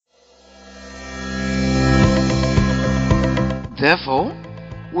Therefore,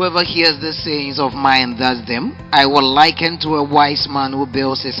 whoever hears the sayings of mine and does them, I will liken to a wise man who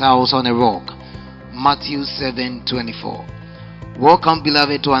builds his house on a rock. Matthew 7:24. Welcome,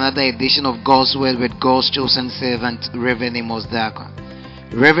 beloved, to another edition of God's Word with God's chosen servant, Reverend Amos Darko.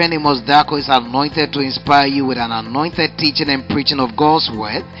 Reverend Amos Darko is anointed to inspire you with an anointed teaching and preaching of God's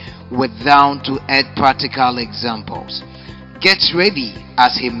Word with down-to-earth practical examples. Get ready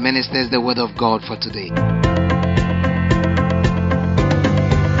as he ministers the Word of God for today.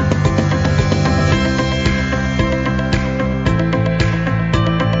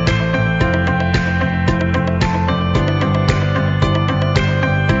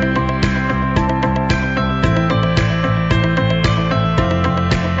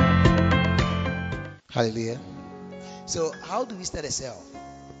 Hallelujah. So, how do we start a cell?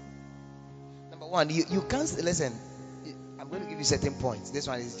 Number one, you can't listen. I'm going to give you certain points. This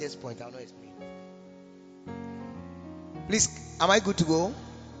one is just point. I'll not explain. Please, am I good to go?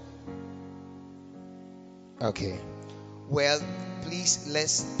 Okay. Well, please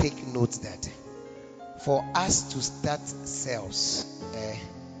let's take note that for us to start cells,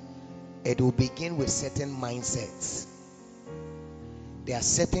 it will begin with certain mindsets. There are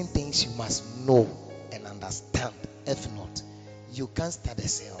certain things you must know and understand. If not, you can't start a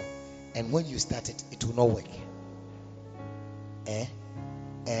cell, and when you start it, it will not work.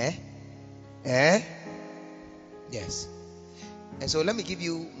 Yes. And so let me give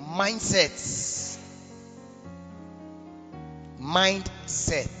you mindsets.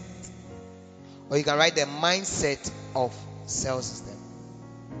 Mindset, or you can write the mindset of cell system.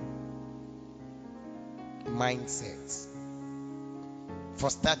 Mindsets for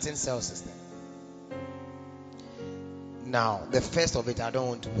starting cell system. Now, the first of it, I don't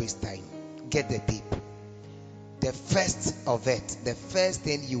want to waste time. Get the tip. The first of it, the first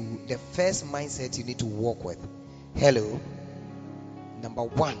mindset you need to work with. Hello. Number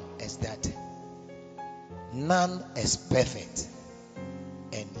one is that none is perfect,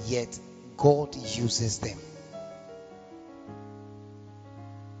 and yet God uses them.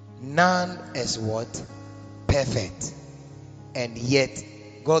 None is what? Perfect, and yet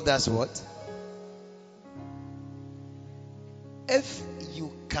God does what? If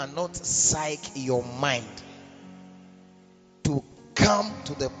you cannot psych your mind to come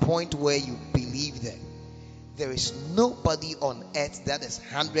to the point where you believe that there is nobody on earth that is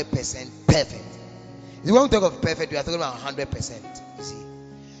 100% perfect. When we talk of perfect, we are talking about 100%. You see,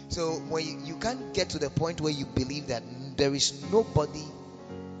 so when you can't get to the point where you believe that there is nobody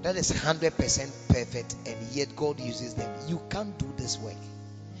that is 100% perfect, and yet God uses them, you can't do this work,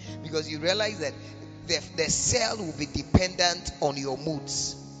 because you realize that the cell will be dependent on your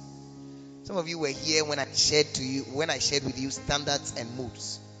moods. Some of you were here when I shared with you standards and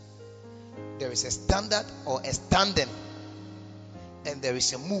moods. There is a standard or a standing, and there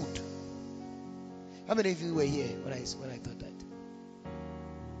is a mood. How many of you were here when I thought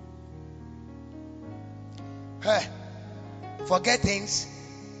that? Forget things.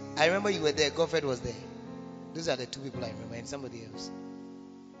 I remember you were there. Godfred was there. Those are the two people I remember, and somebody else.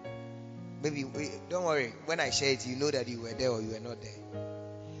 Maybe, don't worry. When I share it, you know that you were there or you were not there.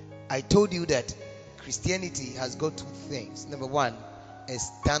 I told you that Christianity has got two things. Number one is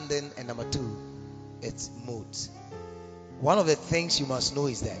standing, and number two, it's modes. One of the things you must know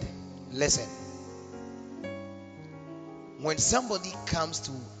is that, listen, when somebody comes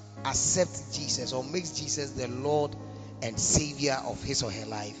to accept Jesus or makes Jesus the Lord and Savior of his or her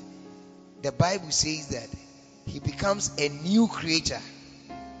life, the Bible says that he becomes a new creature.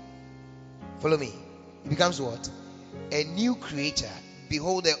 Follow me. He becomes what? A new creature.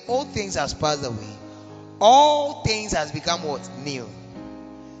 Behold, the old things has passed away. All things has become what? New.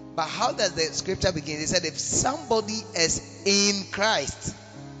 But how does the scripture begin? It said, if somebody is in Christ,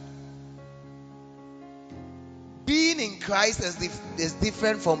 being in Christ is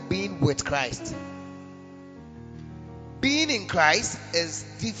different from being with Christ. Being in Christ is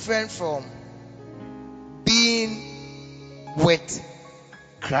different from being with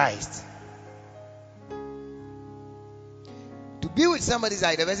Christ. To be with somebody is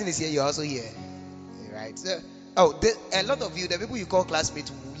like the person is here, you're also here, right? So, a lot of you, the people you call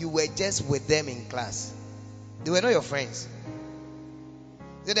classmates, you were just with them in class. They were not your friends.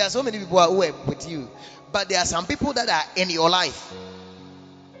 So there are so many people who were with you, but there are some people that are in your life.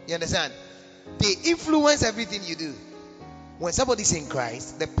 You understand? They influence everything you do. When somebody is in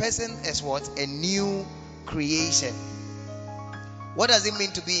Christ, the person is what? A new creation. What does it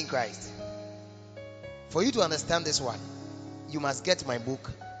mean to be in Christ? For you to understand this one, you must get my book,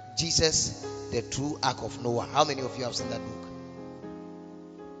 Jesus, the True Ark of Noah. How many of you have seen that book?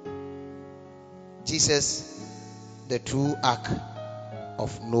 Jesus, the true ark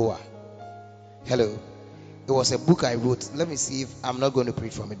of Noah. Hello. It was a book I wrote. Let me see if I'm not going to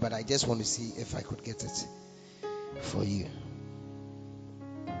preach from it, but I just want to see if I could get it for you.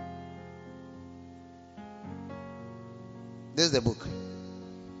 This is the book.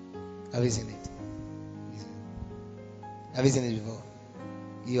 Have you seen it? Have you seen it before?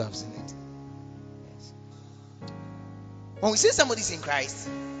 You have seen it. Yes. When we say somebody's in Christ,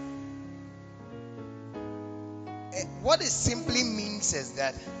 what it simply means is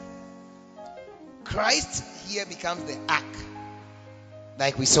that Christ here becomes the ark,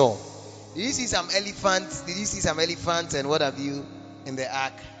 like we saw. Did you see some elephants? Did you see some elephants and what have you in the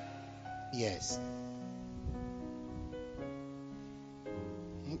ark? Yes.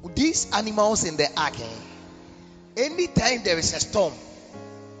 These animals in the ark, anytime there is a storm,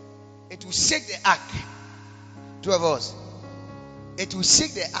 it will shake the ark. 2 of us. It will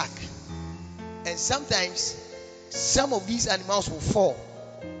shake the ark. And sometimes some of these animals will fall.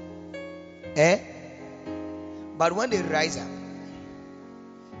 But when they rise up,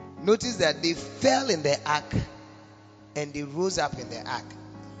 notice that they fell in the ark and they rose up in the ark.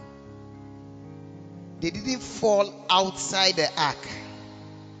 They didn't fall outside the ark.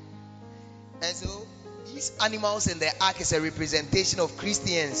 And so these animals in the ark is a representation of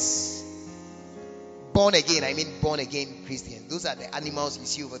Christians. Born again Christians. Those are the animals you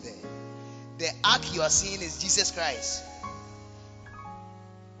see over there. The ark you are seeing is Jesus Christ,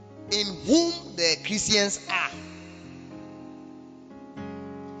 in whom the Christians are.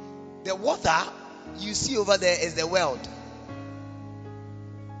 The water you see over there is the world.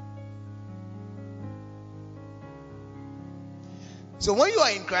 So when you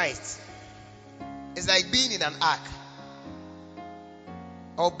are in Christ, it's like being in an ark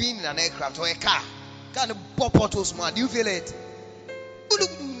or being in an aircraft or a car. Kind of pop out smart. Do you feel it?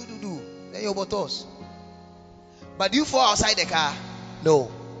 Then your bottles. But do you fall outside the car?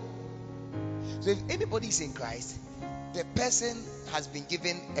 No. So if anybody is in Christ, the person has been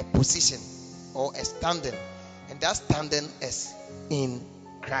given a position or a standing, and that standing is in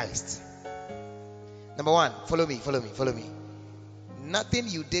Christ. Number one, follow me. Nothing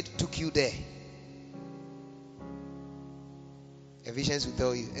you did took you there. Ephesians will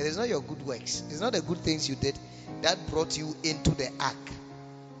tell you, it is not your good works, it's not the good things you did that brought you into the ark.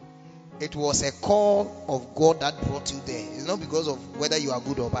 It was a call of God that brought you there. It's not because of whether you are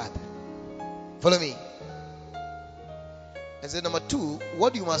good or bad. Follow me. And so number two,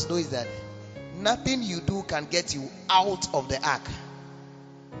 what you must know is that nothing you do can get you out of the ark.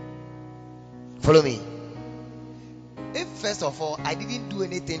 Follow me. If first of all I didn't do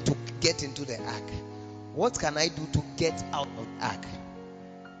anything to get into the ark, what can I do to get out of the ark?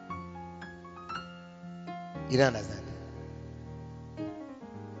 You don't understand?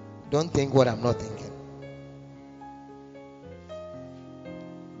 Don't think what I'm not thinking.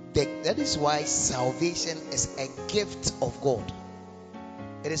 That is why salvation is a gift of God.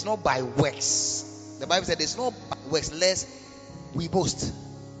 It is not by works. The Bible said it's not by works lest we boast.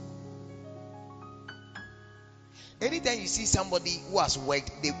 Anytime you see somebody who has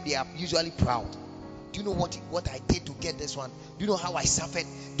worked, they are usually proud. Do you know what I did to get this one? Do you know how I suffered?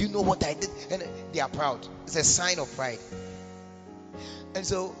 Do you know what I did? And they are proud. It's a sign of pride. And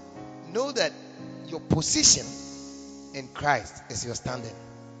so know that your position in Christ is your standing.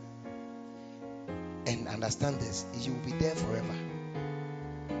 And understand this, you will be there forever.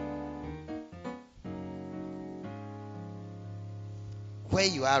 Where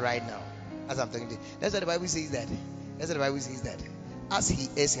you are right now, as I'm talking to you, that's what the Bible says that. As he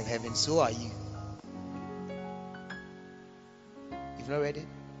is in heaven, so are you. You've not read it?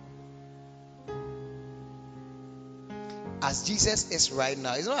 As Jesus is right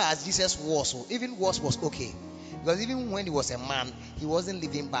now, it's not as Jesus was. Even was okay. Because even when he was a man, he wasn't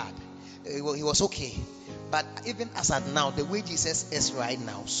living bad. He was okay. But even as at now, the way Jesus is right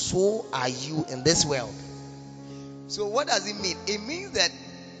now, so are you in this world. So what does it mean? It means that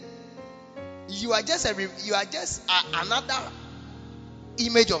you are just another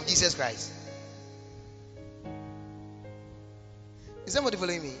image of Jesus Christ. Is somebody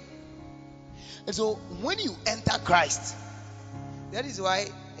following me? And so when you enter Christ, that is why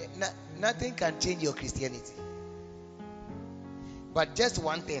nothing can change your Christianity. But just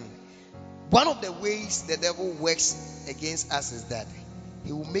one thing. One of the ways the devil works against us is that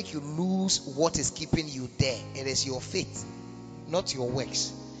he will make you lose what is keeping you there. It is your faith, not your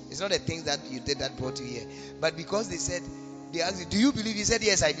works. It's not the things that you did that brought you here. But because they asked you, do you believe? You said,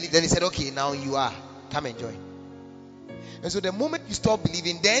 yes, I believe. Then he said, okay, now you are. Come and join. And so the moment you stop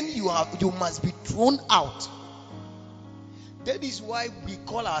believing, then you must be thrown out. That is why we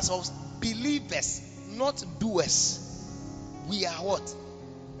call ourselves believers, not doers. We are what?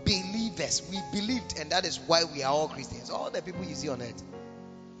 Believers. We believed, and that is why we are all Christians. All the people you see on earth.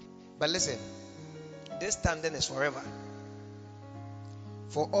 But listen, this standing is forever.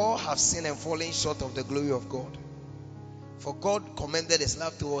 For all have sinned and fallen short of the glory of God. For God commended his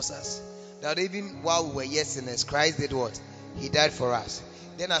love towards us, that even while we were yet sinners, Christ did what? He died for us.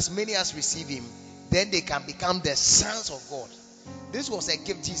 Then as many as receive him, then they can become the sons of God. This was a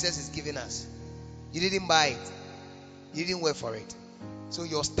gift Jesus is giving us. You didn't buy it. You didn't work for it. So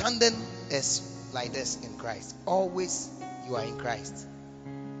your standing is like this in Christ. Always you are in Christ.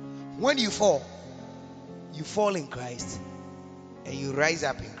 When you fall in Christ, and you rise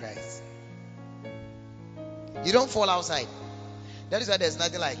up in Christ. You don't fall outside. That is why there's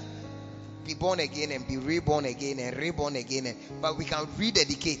nothing like be born again and be reborn again and reborn again. But we can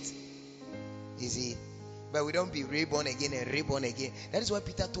rededicate. You see? But we don't be reborn again and reborn again. That is why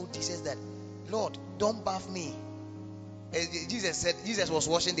Peter told Jesus that, Lord, don't bath me. Jesus was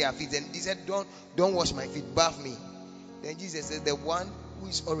washing their feet, and he said, don't wash my feet, bath me. Then Jesus said, the one who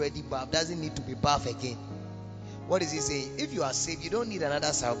is already bathed doesn't need to be bathed again. What is he saying? If you are saved, you don't need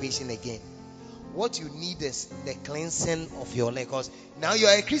another salvation again. What you need is the cleansing of your leg. Because now you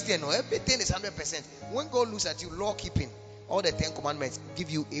are a Christian, everything is 100%. When God looks at you, law keeping, all the 10 commandments give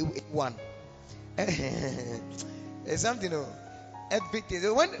you a one. It's something,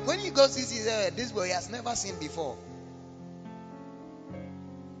 everything. When you go see this boy, he has never seen before.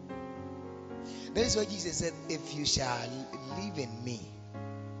 That is why Jesus said, if you shall live in me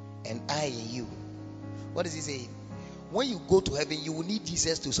and I in you. What is he saying? When you go to heaven, you will need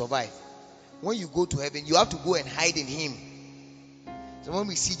Jesus to survive. When you go to heaven, you have to go and hide in him. So when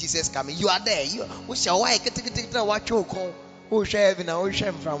we see Jesus coming, you are there.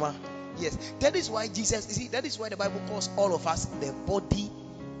 Yes, that is why Jesus, you see, that is why the Bible calls all of us the body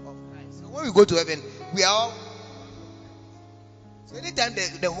of Christ. So when we go to heaven, we are all. So anytime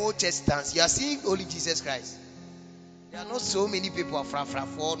the whole church stands, you are seeing only Jesus Christ. There are not so many people of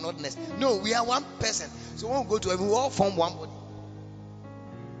for not necessarily. No, we are one person. So when we go to heaven, we all form one body.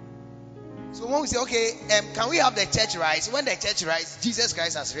 So when we say, okay, can we have the church rise? When the church rise, Jesus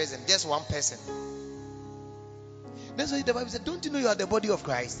Christ has risen, just one person. That's why the Bible said, don't you know you are the body of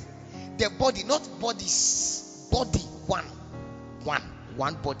Christ? The body, not bodies. Body, one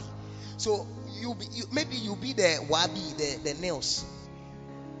body. So maybe you be the wabi, the nails.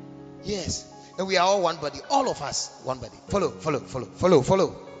 Yes. And we are all one body. All of us, one body. Follow.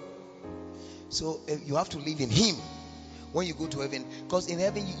 So you have to live in him when you go to heaven. Because in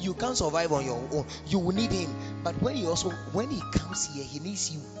heaven, you can't survive on your own. You will need him. But when he comes here, he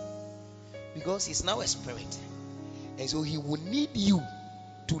needs you. Because he's now a spirit. And so he will need you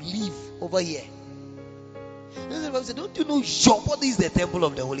to live over here. Don't you know your body is the temple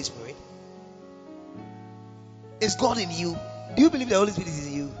of the Holy Spirit? Is God in you? Do you believe the Holy Spirit is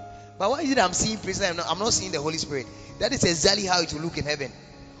in you? But why is it I'm seeing praise? I'm not seeing the Holy Spirit? That is exactly how it will look in heaven.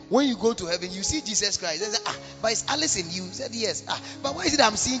 When you go to heaven, you see Jesus Christ. They say, but is Alice in you? He said, yes. But why is it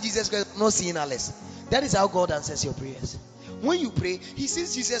I'm seeing Jesus Christ, I'm not seeing Alice? That is how God answers your prayers. When you pray, he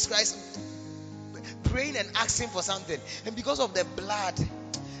sees Jesus Christ praying and asking for something. And because of the blood,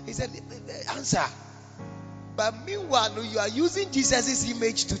 he said, answer. But meanwhile, you are using Jesus'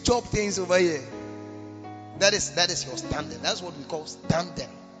 image to chop things over here. That is your standing. That's what we call standing.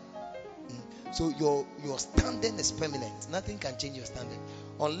 So your standing is permanent. Nothing can change your standing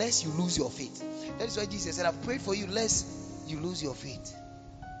unless you lose your faith. That is why Jesus said, I've prayed for you lest you lose your faith,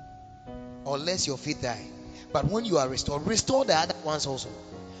 or lest your faith die. But when you are restored, restore the other ones also.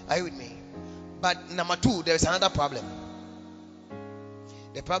 Are you with me? But number two, there is another problem.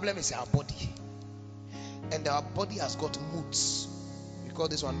 The problem is our body. And our body has got moods. We call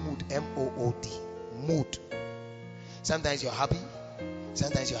this one mood, M-O-O-D. Mood. Sometimes you're happy.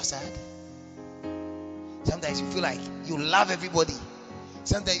 Sometimes you are sad. Sometimes you feel like you love everybody.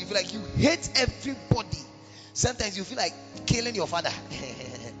 Sometimes you feel like you hate everybody. Sometimes you feel like killing your father.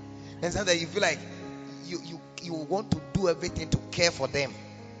 And sometimes you feel like you want to do everything to care for them.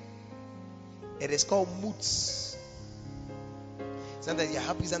 It is called moods. Sometimes you're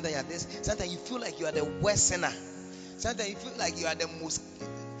happy, sometimes you're this. Sometimes you feel like you are the worst sinner. Sometimes you feel like you are the most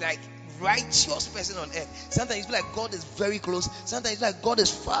righteous person on earth. Sometimes you feel like God is very close. Sometimes you feel like God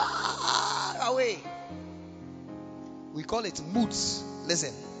is far away. We call it moods.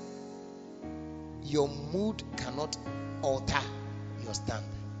 Listen, your mood cannot alter your stand.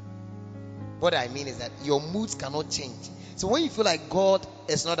 What I mean is that your moods cannot change. So when you feel like God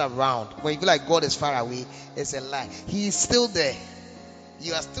is not around, when you feel like God is far away, it's a lie. He is still there.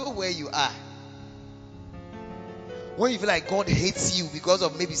 You are still where you are. When you feel like God hates you because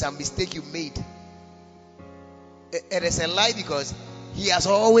of maybe some mistake you made, It is a lie because he has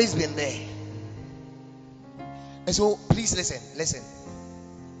always been there. And so please listen.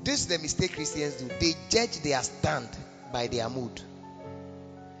 This is the mistake Christians do. They judge their stand by their mood.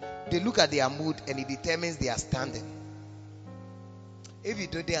 They look at their mood and it determines their standing. If you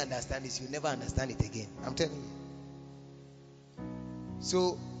don't understand this, you never understand it again. I'm telling you.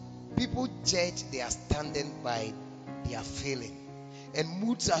 So people judge their standing by their feeling. And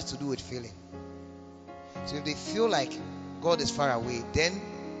moods has to do with feeling. So if they feel like God is far away, then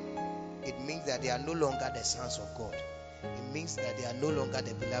it means that they are no longer the sons of God. It means that they are no longer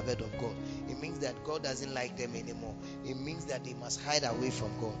the beloved of God. It means that God doesn't like them anymore. It means that they must hide away from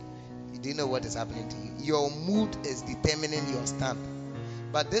God. Do you know what is happening to you? Your mood is determining your stand.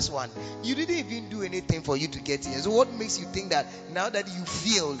 But this one, you didn't even do anything for you to get here. So what makes you think that now that you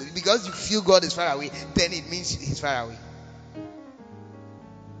feel, because you feel God is far away, then it means he's far away?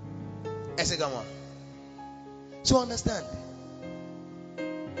 So understand.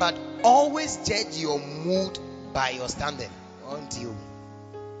 But always judge your mood by your standing. Until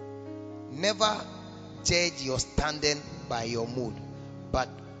never judge your standing by your mood, but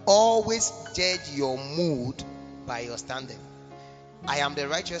always judge your mood by your standing. I am the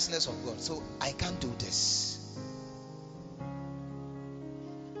righteousness of God, so I can't do this.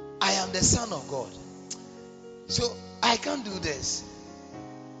 I am the Son of God, so I can't do this.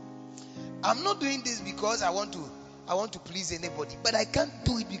 I'm not doing this because I want to please anybody, but I can't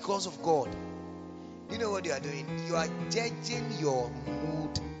do it because of God. You know what you are doing? You are judging your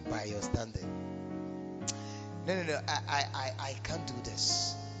mood by your standing. No, I can't do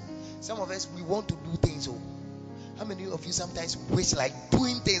this. Some of us, we want to do things. Oh, how many of you sometimes wish like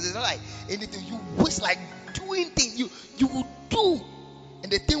doing things? It's not like anything. You wish like doing things. You will do,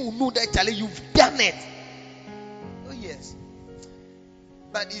 and the thing will know that Charlie, you've done it. Oh yes.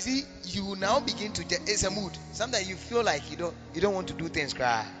 But you see, you now begin to it's a mood. Sometimes you feel like you don't want to do things.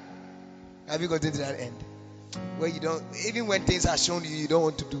 Cry. Have you gotten to that end where you don't, even when things are shown you don't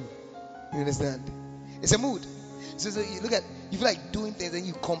want to do? You understand? It's a mood. So you feel like doing things, and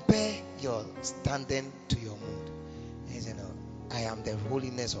you compare your standing to your mood. And you say, no, I am the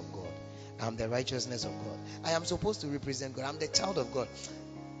holiness of God. I am the righteousness of God. I am supposed to represent God. I'm the child of God.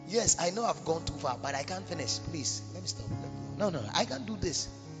 Yes, I know I've gone too far, but I can't finish. Please, let me stop. Let me go. No, I can't do this.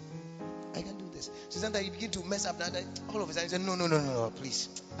 I can do this. So sometimes you begin to mess up that all of a sudden you say, no, please.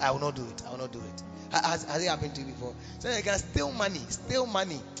 I will not do it. Has it happened to you before? So you can steal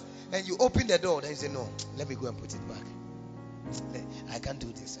money. And you open the door, then you say, no, let me go and put it back. I can't do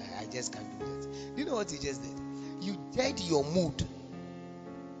this. I just can't do this. Do you know what you just did? You judge your mood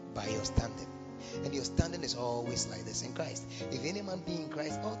by your standing. And your standing is always like this in Christ. If any man be in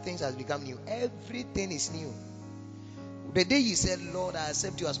Christ, all things has become new. Everything is new. The day you said, Lord, I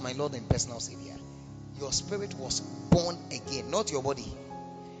accept you as my Lord and personal Savior, your spirit was born again, not your body.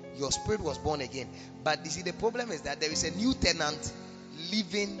 Your spirit was born again. But you see, the problem is that there is a new tenant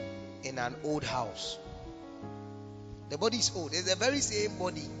living in an old house. The body is old. It's the very same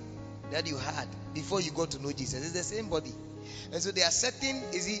body that you had before you got to know Jesus. It's the same body. And so they are setting,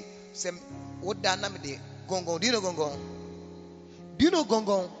 what dynamic they gongong. Do you know gongong? Do you know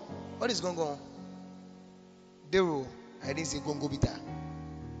gongong? What is gongong? Dero. I didn't say gongo bita.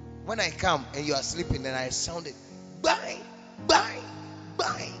 When I come and you are sleeping, then I sound it. Bang, bang,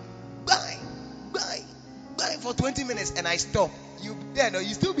 bang, bang, bang, bang for 20 minutes, and I stop. You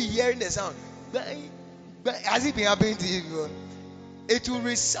still be hearing the sound. Bang, bang. Has it been happening to you before? It will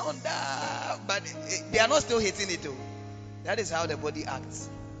resound, but they are not still hitting it though. That is how the body acts.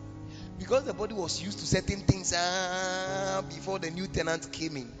 Because the body was used to certain things before the new tenant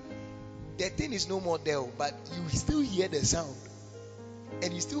came in. The thing is no more there, but you still hear the sound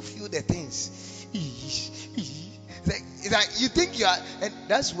and you still feel the things. It's like you think you are, and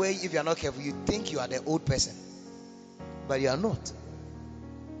that's where, if you are not careful, you think you are the old person, but you are not.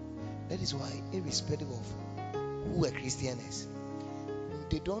 That is why, irrespective of who a Christian is,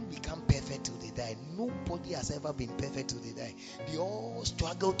 they don't become perfect till they die. Nobody has ever been perfect till they die. They all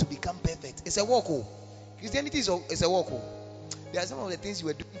struggle to become perfect. It's a walk. Christianity is a walk. There are some of the things you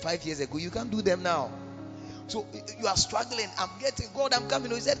were doing 5 years ago, you can't do them now. So you are struggling. I'm getting God, I'm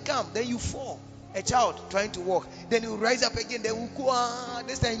coming. He said, come. Then you fall. A child trying to walk. Then you rise up again. Then you go.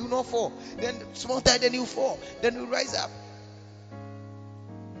 This time you not fall. Then small time, then you fall. Then you rise up.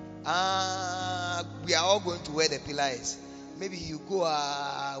 We are all going to where the pillar is. Maybe you go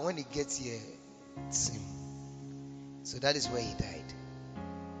when he gets here. So that is where he died.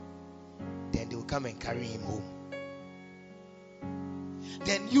 Then they will come and carry him home.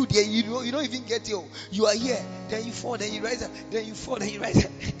 Then you don't even get here. You are here. Then you fall. Then you rise up. Then you fall. Then you rise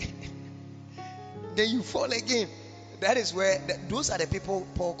up. Then you fall again. that is where those are the people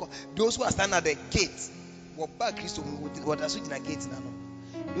Paul called, those who are standing at the gate. What back Christo what are in a gate now?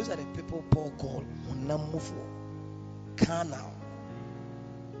 Those are the people Paul called Munamufo, carnal.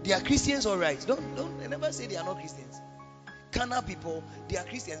 They are Christians, all right. Don't never say they are not Christians. Carnal people, they are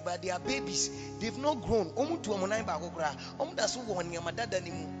Christians, but they are babies. They've not grown.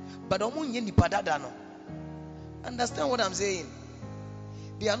 But understand what I'm saying?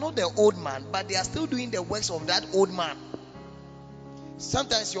 They are not the old man, but they are still doing the works of that old man.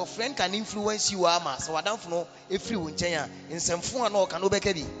 Sometimes your friend can influence you, so I don't know if you in some form or can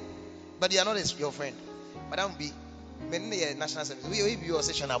but they are not your friend. Madam B, many national service. We be your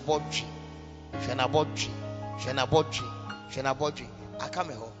session about tree. Shenabodri. I come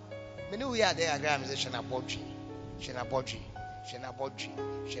home. Many we are there. I say Shenabodri.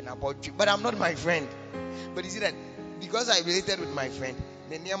 But I'm not my friend. But you see that because I related with my friend,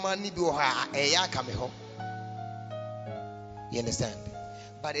 then your man need to come home. You understand?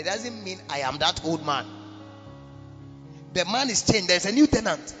 But it doesn't mean I am that old man. The man is changed. There's a new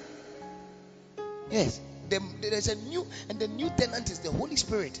tenant. Yes, there is a new, and the new tenant is the Holy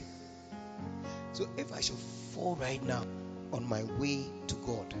Spirit. So if I should fall right now on my way to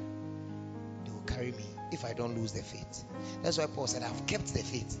God, they will carry me if I don't lose the faith. That's why Paul said, I've kept the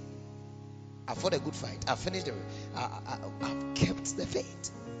faith. I've fought a good fight. I've finished I've kept the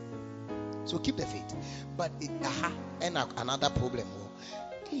faith. So keep the faith. But and another problem.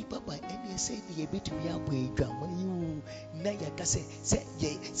 Hey, Papa, and you say you be to be up with you. Now you can say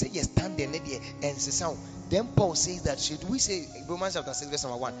you stand there and say. Then Paul says that should we say Romans chapter 6 verse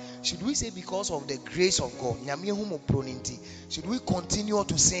number 1? Should we say because of the grace of God, should we continue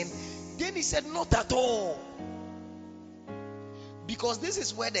to sin? Then he said not at all. Because this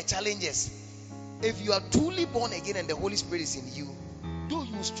is where the challenge is. If you are truly born again and the Holy Spirit is in you, though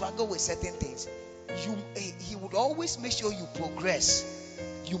you struggle with certain things, he would always make sure you progress,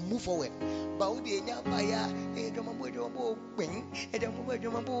 you move forward.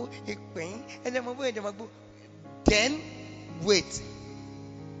 Then wait,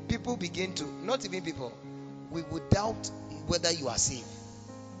 people begin to, not even people, we would doubt whether you are saved.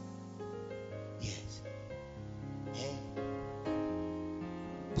 Yes.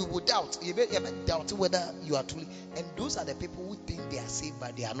 We would doubt. You doubt whether you are truly. And those are the people who think they are saved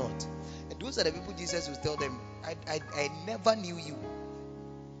but they are not. And those are the people Jesus will tell them, I never knew you.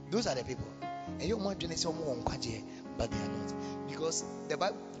 Those are the people. And you want to say but they are not. Because the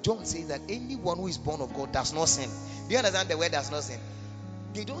Bible, John says that anyone who is born of God does not sin. Do you understand the word does not sin?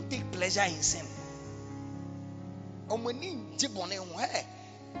 They don't take pleasure in sin.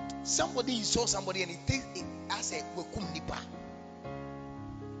 Somebody saw somebody and he takes it as a wekum nipa.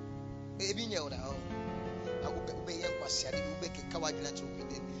 You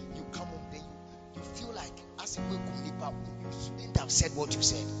come home, then you feel like as a wekum nipa, you shouldn't have said what you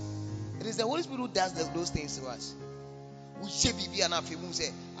said. It is the Holy Spirit who does those things to us. We say bibi and afi mu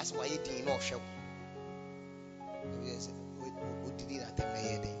say as why you did not show.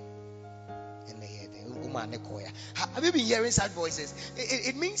 Have you been hearing such voices?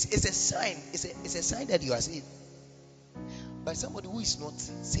 It means it's a sign. It's a sign that you are saved. But somebody who is not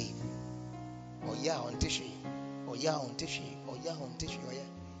saved, or on tissue, or on tissue, or on tissue,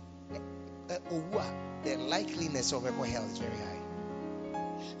 the likeliness of ever hell is very high.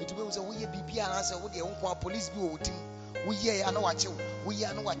 It means that we bibi and answer what the police be with him. We are no watch you. We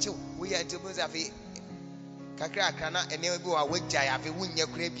are to Muzafi Kakra Kana and never go away. I have a win your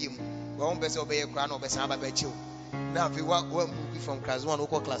crepium. One best obey a crown of a Saba Bechu. Now, if you walk one movie from class 1 or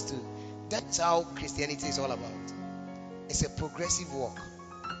class 2, that's how Christianity is all about. It's a progressive walk.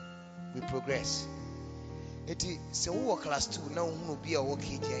 We progress. It is so class 2 now who will be a walk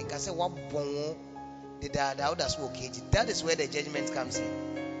age and can say what bon the that's walk age. That is where the judgment comes in.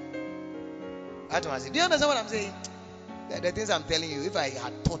 Do you understand what I'm saying? The things I'm telling you, if I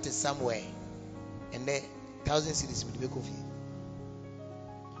had taught it somewhere, and then 1,000 cities would be coffee.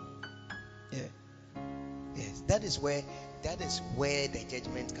 Yeah. Yes, that is where the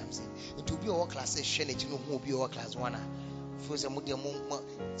judgment comes in. It will be our class session. You know who will be our class 1. For some of them, no, who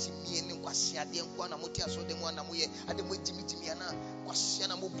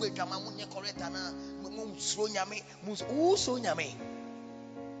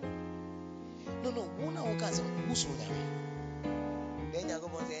can say who's then you go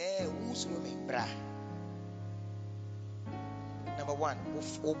and say, hey, who's bra? Number 1,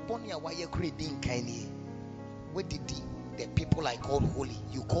 upon your wire creating kindly. What did the people I call holy?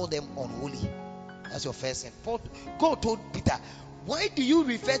 You call them unholy. That's your first sin. God told Peter, why do you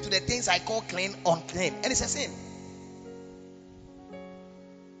refer to the things I call clean unclean? And it's a sin.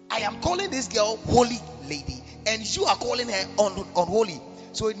 I am calling this girl holy lady, and you are calling her unholy.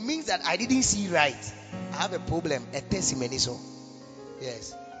 So it means that I didn't see right. I have a problem. A testimony. So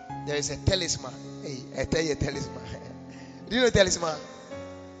yes, there is a talisman. Hey, I tell you a talisman. Do you know talisman?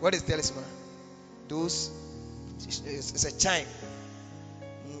 What is talisman? It's a chime.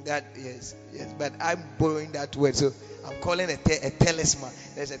 That yes, but I'm borrowing that word, so I'm calling a talisman.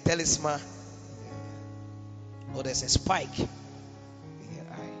 There's a talisman, or there's a spike.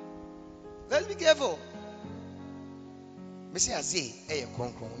 Let's be careful.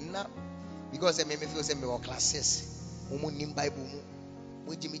 Because they make me feel say me were classes. Nim Bible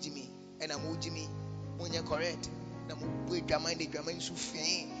mu Jimmy and I'm Jimmy. When you're correct, we drama so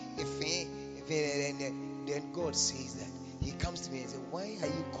then God says that He comes to me and says, why are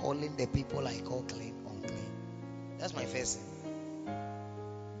you calling the people I call clean unclean? That's my first sin.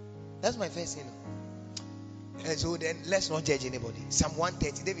 That's my first sin. And so then let's not judge anybody. Psalm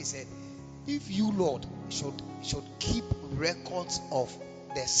 130, David said, if you, Lord, should keep records of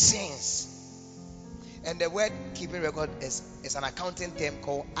the sins. And the word keeping record is an accounting term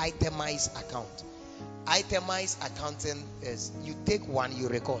called itemized account. Itemized accounting is you take one, you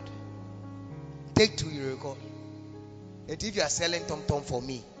record. Take two, you record. And if you are selling tom for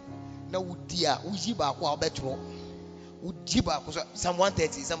me, now Psalm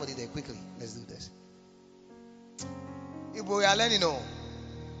 130, somebody there quickly. Let's do this. If we are learning,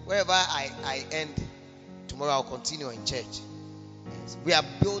 wherever I end, tomorrow I'll continue in church. Yes. We are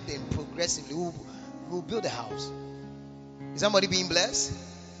building progressively. We'll build a house. Is somebody being blessed?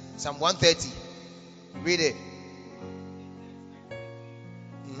 Psalm 130. Read it.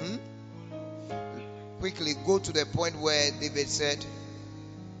 Quickly go to the point where David said,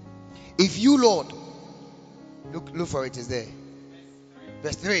 if you, Lord, look for it, is there.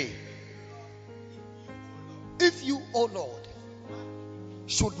 Verse 3. If you, O Lord,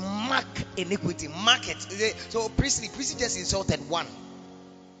 should mark iniquity, mark it. So Prissy just insulted 1.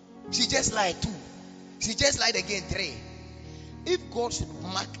 She just lied 2. She just lied again 3. If God should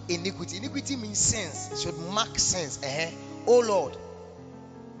mark iniquity means sins, should mark sins. Oh Lord,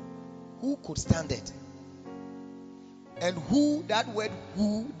 who could stand it? And who, that word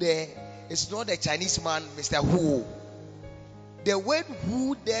who there is not a Chinese man, Mr. Who. The word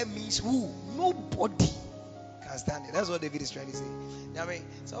who there means who. Nobody can stand it. That's what David is trying to say. I mean,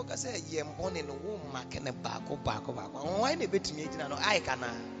 so I can say, yeah, I'm born in a womb, marking a back. Why never to me? I can.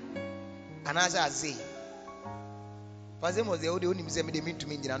 And as I say, for them was the only museum they mean to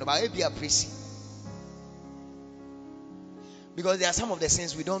me, but I be appreciated. Because there are some of the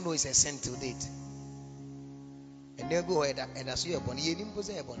sins we don't know is a sin till date. And then go ahead and as you are born, you didn't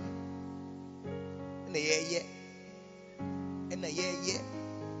possess a born. And a year.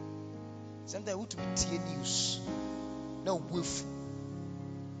 Sometimes we to be tea news. No wolf.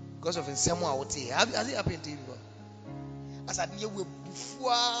 Because of someone I would say, has it happened to you before? As I knew we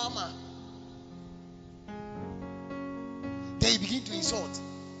before. Then you begin to insult.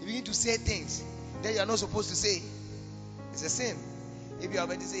 You begin to say things that you are not supposed to say. It's a sin. If you are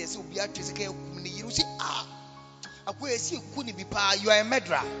ready to say, yes, you see, you are a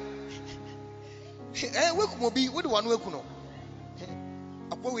murderer. What do you want to know?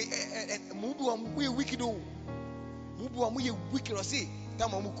 We wicked. We wicked. See,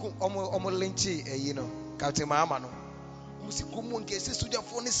 you know, Captain Mahamano.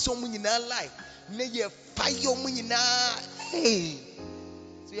 Hey,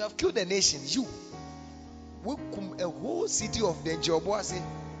 so you have killed a nation. You a whole city of danger,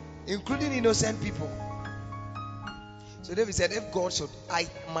 including innocent people. So David said, if God should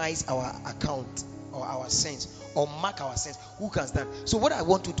itemize our account or our sins or mark our sins, who can stand? So what I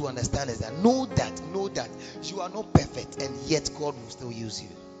want you to understand is that know that you are not perfect, and yet God will still use you.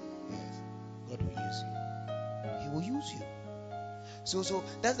 Yes, God will use you. He will use you. So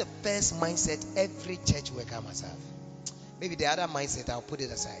that's the first mindset every church worker must have. Maybe the other mindset, I'll put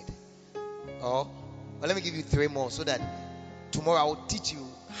it aside. But let me give you 3 more so that tomorrow I will teach you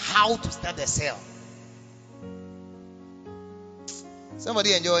how to start a cell.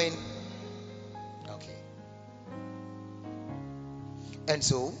 Somebody enjoying? Okay. And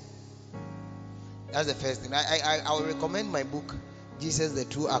so that's the first thing. I will recommend my book, Jesus the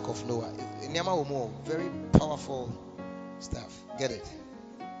True Ark of Noah. Very powerful stuff. Get it?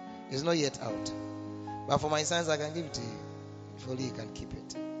 It's not yet out. But for my sons, I can give it to you. If only you can keep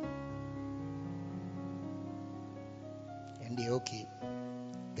it. And they're okay.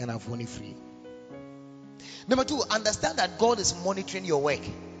 Can have money free. Number 2, understand that God is monitoring your work.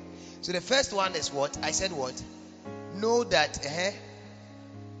 So the first one is what? I said what? Know that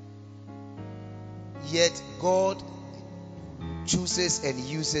yet God chooses and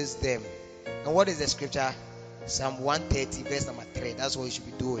uses them. And what is the scripture? Psalm 130 verse number 3. That's what you should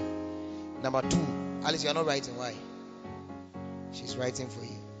be doing. Number 2, Alice, you are not writing. Why? She's writing for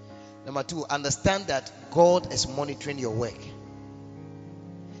you. Number 2, understand that God is monitoring your work.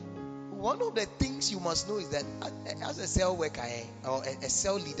 One of the things you must know is that as a cell worker or a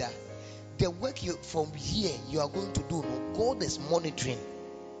cell leader, the work you from here you are going to do, God is monitoring.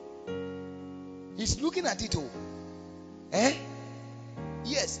 He's looking at it all.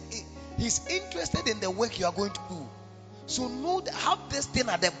 Yes, He's interested in the work you are going to do. So know that, have this thing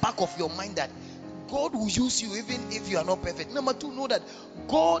at the back of your mind that God will use you even if you are not perfect. Number 2, know that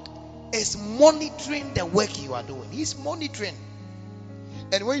God is monitoring the work you are doing. He's monitoring.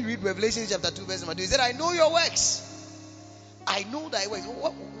 And when you read Revelation chapter 2 verse 2, he said, I know your works. I know thy works.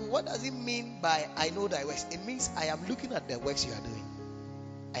 What does it mean by I know thy works? It means I am looking at the works you are doing.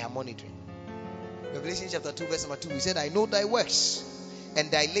 I am monitoring. Revelation chapter 2 verse 2, he said, I know thy works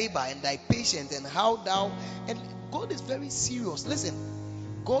and thy labor and thy patience and how thou, and God is very serious. Listen,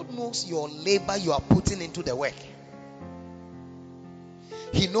 God knows your labor you are putting into the work.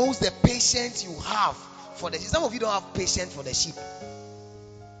 He knows the patience you have for the sheep. Some of you don't have patience for the sheep.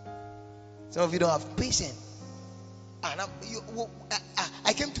 Some of you don't have patience. And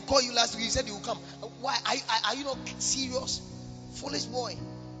I came to call you last week. You said you will come. Why? Are you not serious? Foolish boy.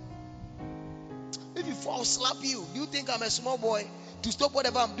 If you fall, I'll slap you. Do you think I'm a small boy to stop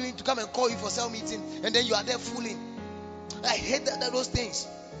whatever I'm doing to come and call you for cell meeting and then you are there fooling? I hate those things.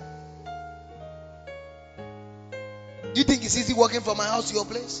 Do you think it's easy walking from my house to your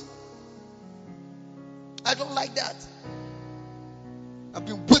place? I don't like that. I've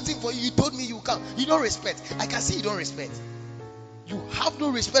been waiting for you. You told me you will come. You don't respect. I can see you don't respect. You have no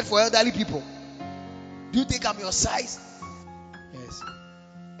respect for elderly people. Do you think I'm your size? Yes.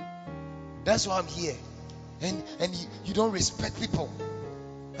 That's why I'm here. And you don't respect people.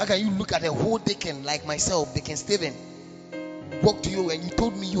 How can you look at a whole deacon like myself, Deacon Stephen, walk to you and you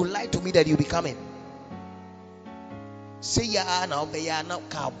told me, you lied to me that you'll be coming? Say yeah now, but yeah now,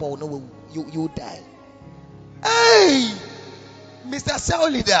 cowboy, no, you die. Hey, Mr. Cell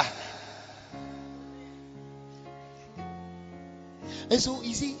Leader. And so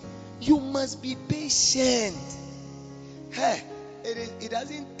you see, you must be patient. Hey, it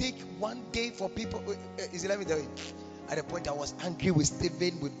doesn't take one day for people. Let me tell you. At the point I was angry with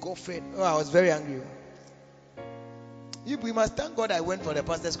Stephen, with Godfrey. Oh, I was very angry. We must thank God I went for the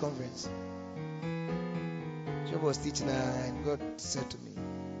pastor's conference. She was teaching and God said to me,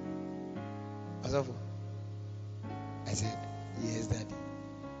 Asafo. I said, yes, Daddy.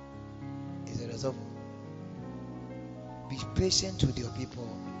 He said, Asafo, be patient with your people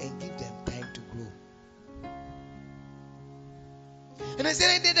and give them time to grow. And I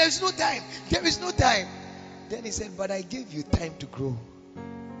said, there is no time. There is no time. Then he said, but I gave you time to grow.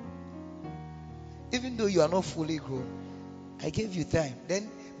 Even though you are not fully grown, I gave you time. Then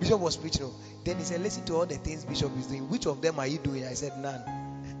Bishop was preaching. Then he said, listen to all the things Bishop is doing. Which of them are you doing? I said, none.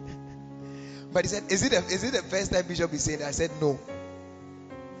 But he said, is it the first time Bishop is saying that? I said, no.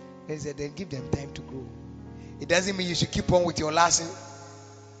 Then he said, then give them time to grow. It doesn't mean you should keep on with your lesson.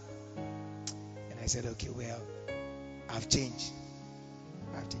 And I said, okay, well, I've changed.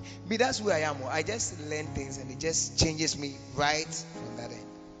 Me, that's where I am. I just learn things and it just changes me right from that end.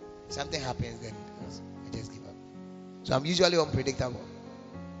 Something happens, then I just give up. So I'm usually unpredictable.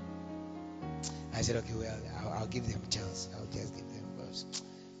 I said, okay, well, I'll give them a chance. I'll just give them a chance.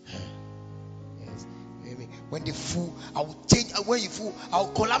 Yes. When they fool, I will change. When you fool, I'll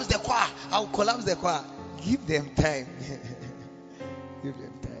collapse the choir. Give them time. Give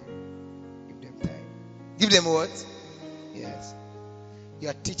them time. Give them time. Give them what? Yes. You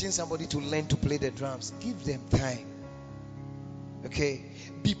are teaching somebody to learn to play the drums. Give them time. Okay?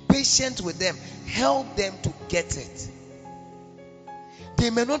 Be patient with them. Help them to get it. They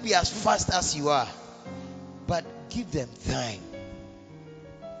may not be as fast as you are, but give them time.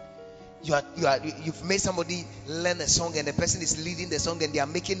 You've made somebody learn a song and the person is leading the song and they are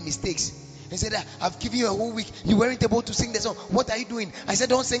making mistakes. He said, I've given you a whole week. You weren't able to sing the song. What are you doing? I said,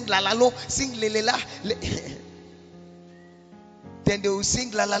 don't sing la la lo, sing le le la. Then they will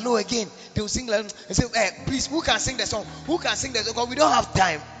sing la la lo again. They will sing la la. And say, hey, please, who can sing the song? Who can sing the song? Because we don't have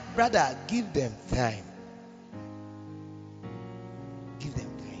time. Brother, give them time. Give them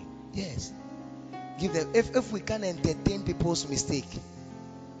time. Yes. Give them. If we can entertain people's mistake,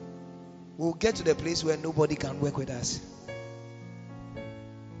 we'll get to the place where nobody can work with us.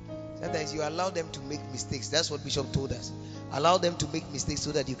 Sometimes you allow them to make mistakes. That's what Bishop told us. Allow them to make mistakes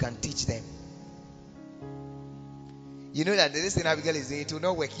so that you can teach them. You know that this thing Abigail is doing, it will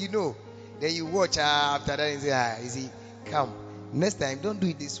not work. You know. Then you watch after that and say, easy, come. Next time, don't do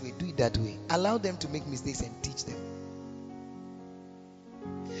it this way, do it that way. Allow them to make mistakes and teach them.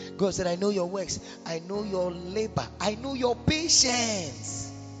 God said, I know your works, I know your labor, I know your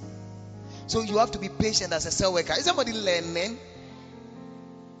patience. So you have to be patient as a cell worker. Is somebody learning?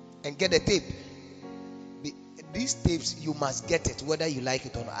 And get a tape. These tapes, you must get it whether you like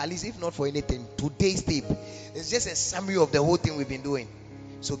it or not. At least if not for anything, today's tape is just a summary of the whole thing we've been doing.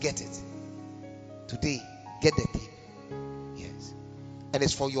 So get it. Today, get the tape. Yes. And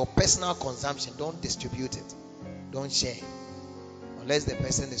it's for your personal consumption. Don't distribute it. Don't share. Unless the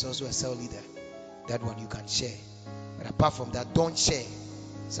person is also a cell leader. That one you can share. But apart from that, don't share.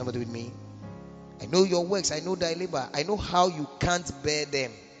 Somebody with me? I know your works. I know thy labor. I know how you can't bear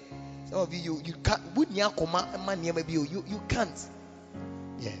them. Some of you can't. You can't.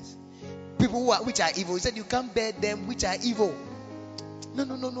 Yes. People which are evil. He said you can't bear them which are evil.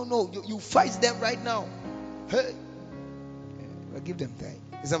 No. You fight them right now. Hey. I'll give them time.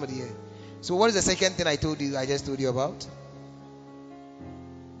 Is somebody here? So what is the second thing I just told you about?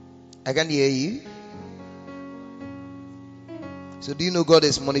 I can't hear you. So do you know God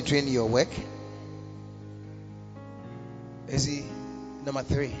is monitoring your work? Is he? Number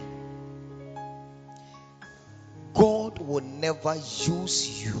 3. God will never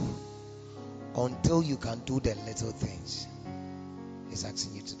use you until you can do the little things He's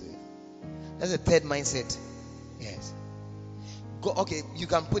asking you to do. That's the third mindset. Yes. God, okay, you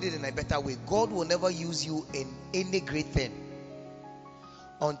can put it in a better way. God will never use you in any great thing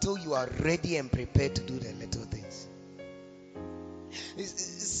until you are ready and prepared to do the little things.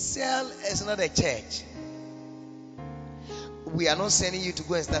 Cell is not a church. We are not sending you to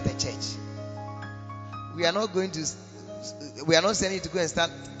go and start a church. We are not sending you to go and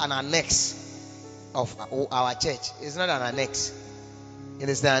start an annex of our church. It's not an annex. You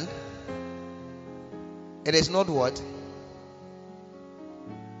understand? It is not what?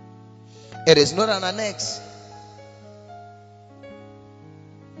 It is not an annex.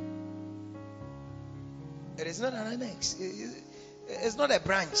 It is not an annex. It's not a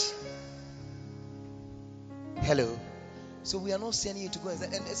branch. Hello. So we are not sending you to go and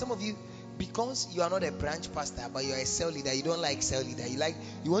some of you, because you are not a branch pastor, but you are a cell leader, you don't like cell leader.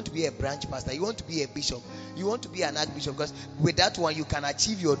 You want to be a branch pastor. You want to be a bishop. You want to be an archbishop, because with that one you can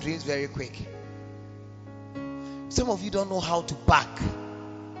achieve your dreams very quick. Some of you don't know how to back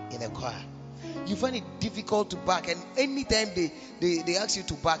in a choir. You find it difficult to back, and anytime they ask you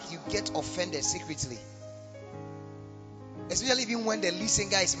to back, you get offended secretly. Especially even when the lead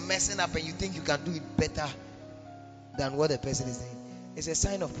singer is messing up and you think you can do it better than what the person is saying. It's a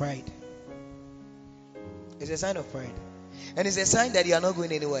sign of pride. It's a sign of pride. And it's a sign that you are not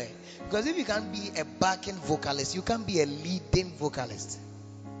going anywhere. Because if you can't be a backing vocalist, you can't be a leading vocalist.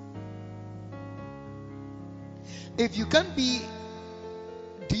 If you can't be...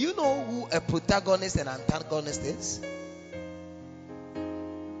 Do you know who a protagonist and antagonist is?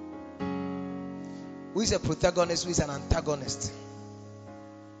 Who is a protagonist? Who is an antagonist?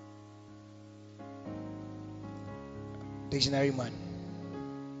 Dictionary man.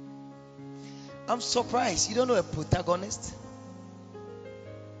 I'm surprised you don't know a protagonist.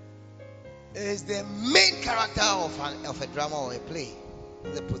 Is the main character of a drama or a play.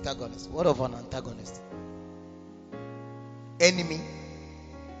 The protagonist. What of an antagonist? Enemy.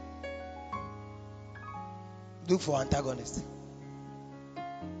 Look for antagonist.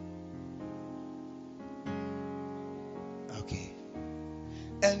 Okay.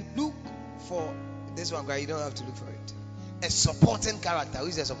 And look for this one, guy. You don't have to look for it. A supporting character. Who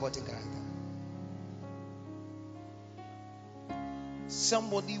is a supporting character?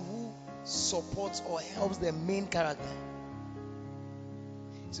 Somebody who supports or helps the main character.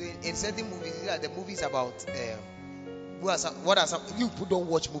 So in certain movies, the movies about what are some you don't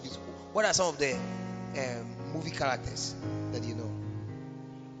watch movies. What are some of the movie characters that you know?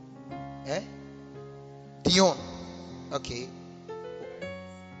 Dion. Okay.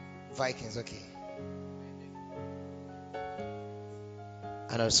 Vikings. Okay.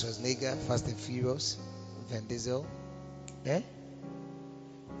 Arnold Schwarzenegger, Fast and Furious, Vin Diesel,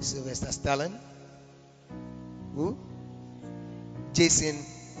 Sylvester Stallone, who? Jason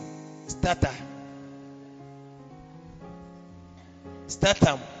Statham.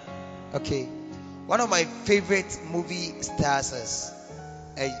 Okay. One of my favorite movie stars is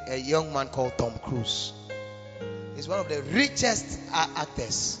a young man called Tom Cruise. He's one of the richest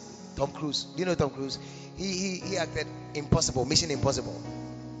actors. Tom Cruise. Do you know Tom Cruise? He acted Mission Impossible.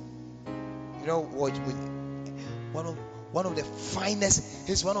 You know what? One of the finest.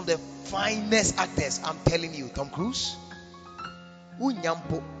 He's one of the finest actors. I'm telling you, Tom Cruise,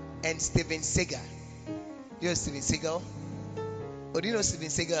 Unyampo, and Steven Seagal. You know Steven Seagal? Oh, do you know Steven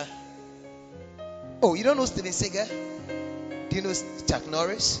Seagal? Oh, you don't know Steven Seagal? Do you know Chuck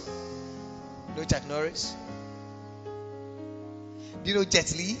Norris? No Chuck Norris? Do you know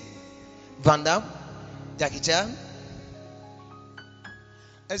Jet Li? Van Damme? Jackie Chan?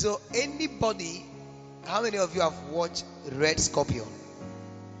 And so anybody, how many of you have watched Red Scorpion?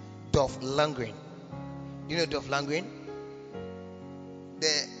 Dolph Lundgren. Do you know Dolph Lundgren?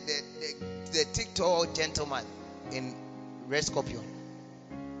 The TikTok gentleman in Red Scorpion.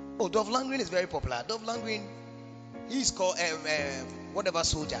 Oh, Dolph Lundgren is very popular. Dolph Lundgren, he's called whatever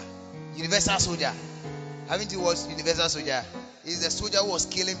soldier, Universal Soldier. Haven't you watched Universal Soldier? He's the soldier who was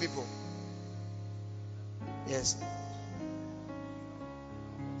killing people. Yes.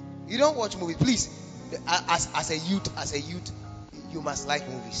 You don't watch movies, please. As a youth, you must like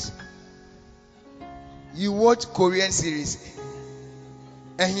movies. You watch Korean series,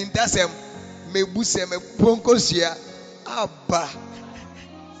 and he does Abba.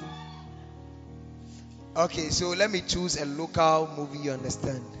 Okay, so let me choose a local movie you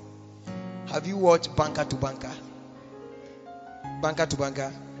understand. Have you watched Banker to Banker? Banker to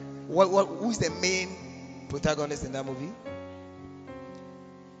Banker. Who's the main protagonist in that movie?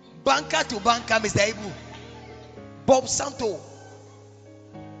 Banker to Banker, Mr. Ibu. Bob Santo.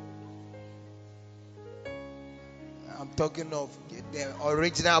 I'm talking of the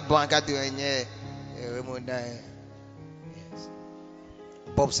original Banker to Banker. Yes.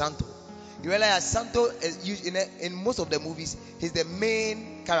 Bob Santo. You realize Santo is used in most of the movies. He's the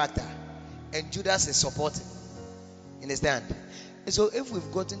main character, and Judas is supporting. You understand? And so, if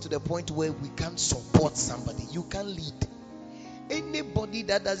we've gotten to the point where we can't support somebody, you can't lead. Anybody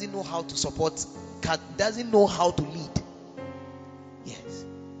that doesn't know how to support doesn't know how to lead. Yes.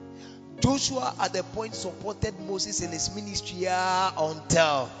 Joshua at the point supported Moses in his ministry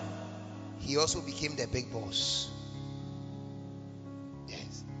until he also became the big boss.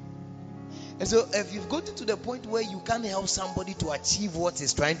 Yes. And so if you've gotten to the point where you can't help somebody to achieve what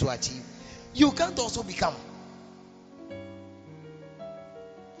he's trying to achieve, you can't also become.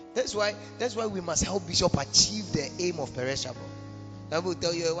 That's why we must help Bishop achieve the aim of Perishable. I will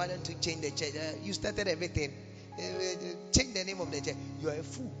tell you, why don't you change the church? You started everything. Change the name of the church. You are a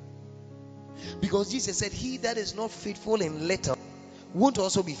fool. Because Jesus said, he that is not faithful in little won't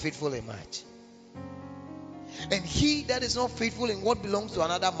also be faithful in much. And he that is not faithful in what belongs to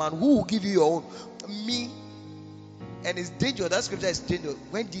another man, who will give you your own? Me. And it's dangerous. That scripture is dangerous.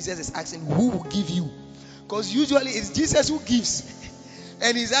 When Jesus is asking, who will give you? Because usually it's Jesus who gives.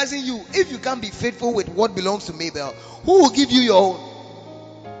 And he's asking you, if you can't be faithful with what belongs to Mabel, who will give you your own?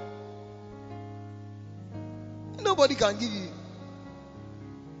 Nobody can give you.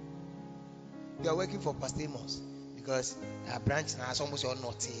 You are working for Pastor Amos because our branch now is almost all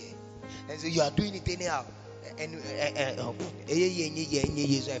not here. And so you are doing it anyhow. And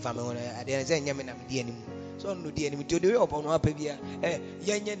so no the enemy to the way upon our pavia.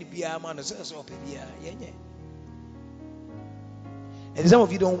 And some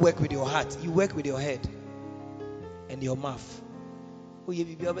of you don't work with your heart, you work with your head and your mouth.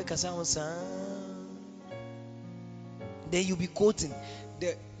 Then you'll be quoting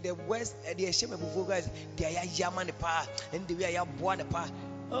the West, the shame of guys, they are yaman the power, and they are born the power.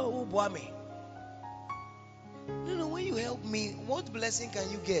 Oh, boy, me. No, when you help me, what blessing can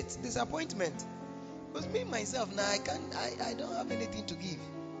you get? Disappointment. Because me myself now, I don't have anything to give.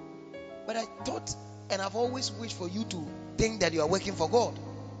 But I thought, and I've always wished for you to think that you are working for God.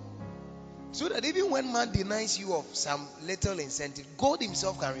 So that even when man denies you of some little incentive, God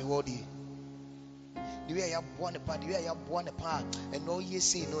himself can reward you. The way I have one part, the way I have one part, and no, you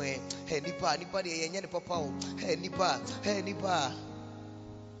say no, hey, nipa, the papa, hey, nipa.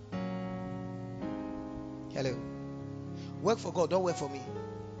 Hello. Work for God, don't work for me.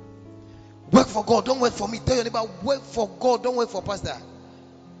 Work for God, don't work for me. Tell your neighbor, work for God, don't work for pastor.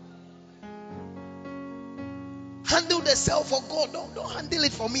 Handle the self for God, don't handle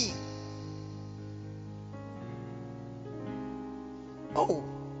it for me. Oh.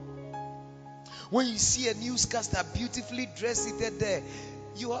 When you see a newscaster beautifully dressed seated there,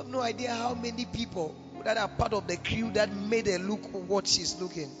 you have no idea how many people that are part of the crew that made her look what she's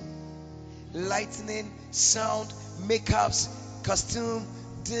looking. Lightning, sound, makeups, costume,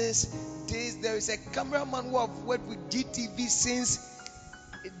 this. There is a cameraman who have worked with GTV since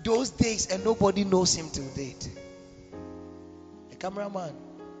those days and nobody knows him till date. A cameraman.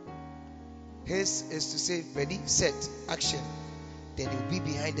 His is to say, ready, set, action. Then he'll be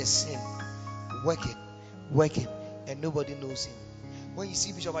behind the scene. Working, and nobody knows him. When you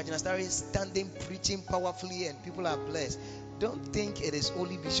see Bishop Ajinastari standing preaching powerfully and people are blessed, don't think it is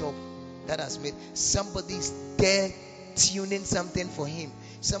only Bishop that has made. Somebody's there tuning something for him.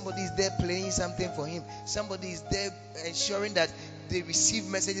 Somebody is there playing something for him. Somebody is there ensuring that they receive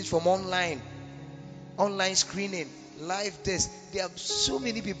messages from online screening, live this. There are so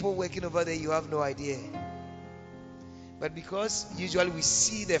many people working over there, you have no idea. But because usually we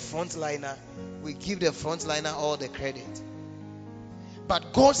see the frontliner, we give the frontliner all the credit.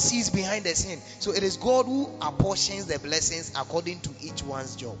 But God sees behind the scene. So it is God who apportions the blessings according to each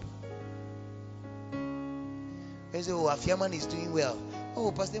one's job. They say, oh, Afiaman is doing well.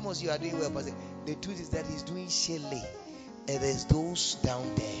 Oh, Pastor Amos, you are doing well, Pastor. The truth is that he's doing shelley. And there's those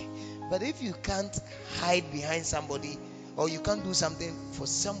down there. But if you can't hide behind somebody, or you can't do something for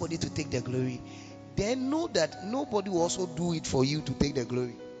somebody to take the glory, then know that nobody will also do it for you to take the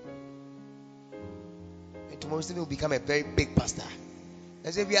glory. And tomorrow Stephen will become a very big pastor. I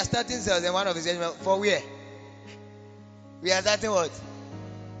said, we are starting sales, and one of his said, for where? We are starting what?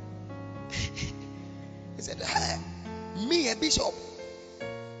 He said, me, a bishop.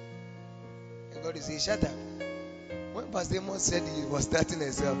 And God is saying, shut up. When Pastor Amos said he was starting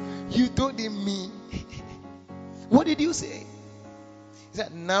himself, you told him me. What did you say? He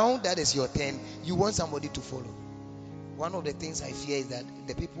said, now that is your turn, you want somebody to follow. One of the things I fear is that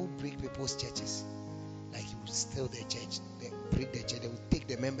the people who break people's churches, like you will steal their church, they break the church, they will take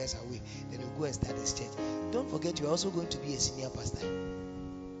the members away, then they will go and start this church. Don't forget, you are also going to be a senior pastor.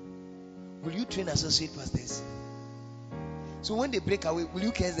 Will you train associate pastors? So when they break away, will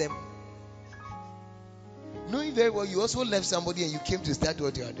you curse them? Knowing very well you also left somebody and you came to start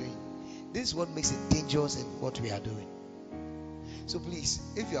what you are doing. This is what makes it dangerous in what we are doing. So please,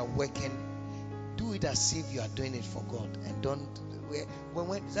 if you are working, do it as if you are doing it for God, and don't.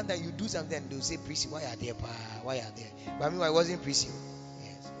 When sometimes you do something and they'll say, "Prissy, why are there? Why are there?" But I mean, I wasn't Prissy.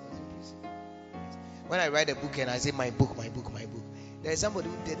 Yes, it wasn't Prissy. Yes. When I write a book and I say my book, there is somebody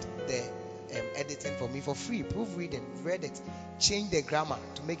who did the editing for me for free, proofreading, read it, changed the grammar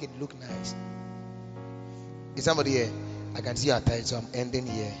to make it look nice. Is somebody here? I can see your title, so I'm ending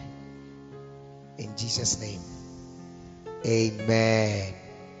here. In Jesus' name. Amen.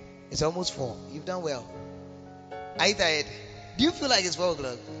 It's almost 4. You've done well. Are you tired? Do you feel like it's 4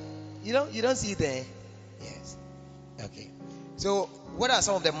 o'clock? You don't see it there? Yes. Okay. So what are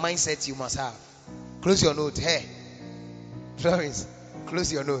some of the mindsets you must have? Close your note. Hey, Florence,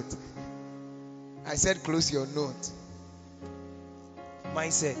 close your note. I said close your note.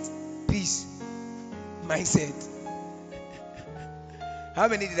 Mindset. Peace. Mindset. How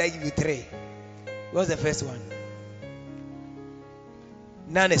many did I give you? 3. What's the first one?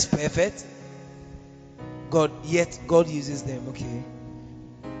 None is perfect. Yet God uses them. Okay.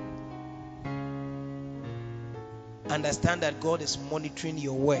 Understand that God is monitoring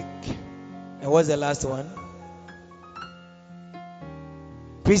your work. And what's the last one?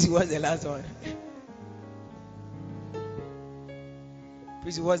 Prissy, what's the last one?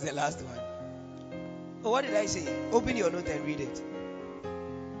 Prissy, what's the last one? Oh, what did I say? Open your note and read it.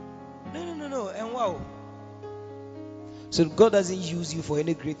 No. And wow. So God doesn't use you for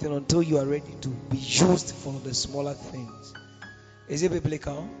any great thing until you are ready to be used for the smaller things. Is it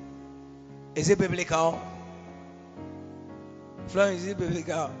biblical? Is it biblical? Florence, is it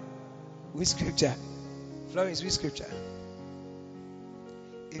biblical? Which scripture? Florence, which scripture?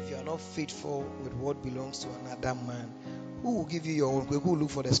 If you are not faithful with what belongs to another man, who will give you your own? Who will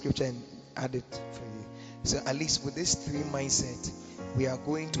look for the scripture and add it for you? So at least with this 3 mindset, we are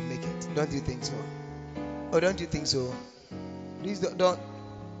going to make it. Don't you think so? Oh, don't you think so? Please don't.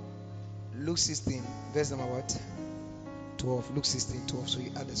 Luke 16, verse number what? 12. Luke 16, 12. So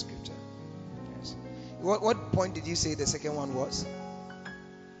you add the scripture. Yes. What point did you say the second one was?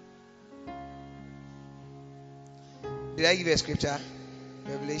 Did I give you a scripture?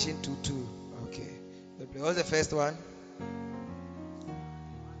 Revelation 2:2. Okay. What was the first one?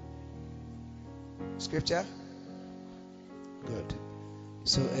 Scripture? Good.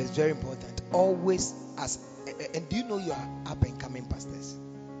 So it's very important. Always and do you know you are up and coming pastors?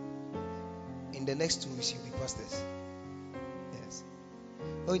 In the next 2 weeks you'll be pastors. Yes.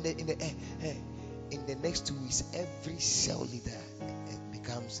 Oh, in the next 2 weeks, every cell leader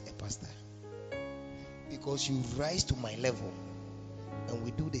becomes a pastor. Because you rise to my level and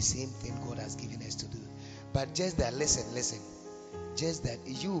we do the same thing God has given us to do. But just that, listen. Just that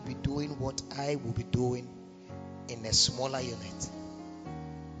you will be doing what I will be doing in a smaller unit.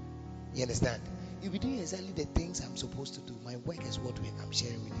 You understand? You'll be doing exactly the things I'm supposed to do. My work is what I'm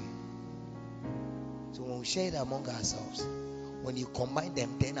sharing with you. So when we share it among ourselves, when you combine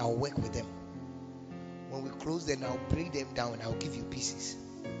them, then I'll work with them. When we close them, I'll break them down and I'll give you pieces.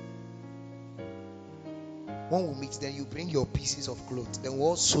 When we meet, then you bring your pieces of cloth. Then we'll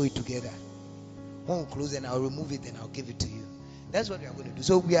all sew it together. When we close, then I'll remove it and I'll give it to you. That's what we are going to do.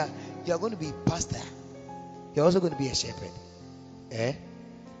 So you are going to be pastor. You're also going to be a shepherd.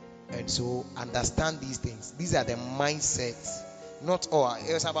 And so understand these things. These are the mindsets. Not all.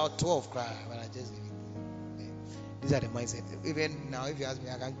 It was about 12 cry, but I just give it. These are the mindsets. Even now, if you ask me,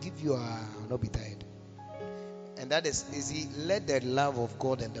 I can give you I'll not be tired. And that is easy. Let the love of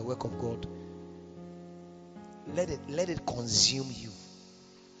God and the work of God, let it consume you.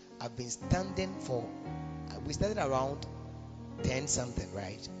 I've been standing we started around 10 something,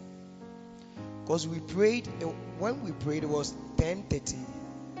 right? Because we prayed, when we prayed, it was 10:32.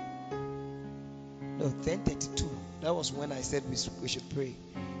 That was when I said we should pray.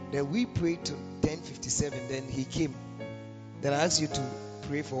 Then we prayed to 10:57. Then he came. Then I asked you to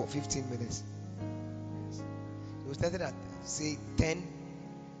pray for 15 minutes. We started at, say,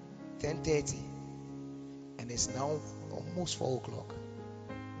 10:30. And it's now almost 4 o'clock.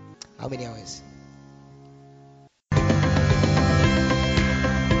 How many hours?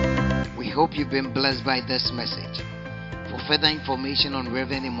 We hope you've been blessed by this message. For further information on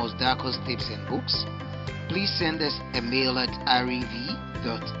Reverend Amos Darko's tips and books, please send us a mail at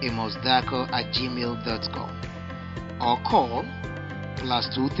rev.amosdarko@gmail.com or call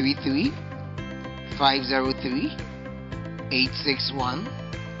 +233 503 861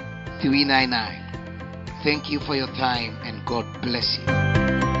 399. Thank you for your time and God bless you.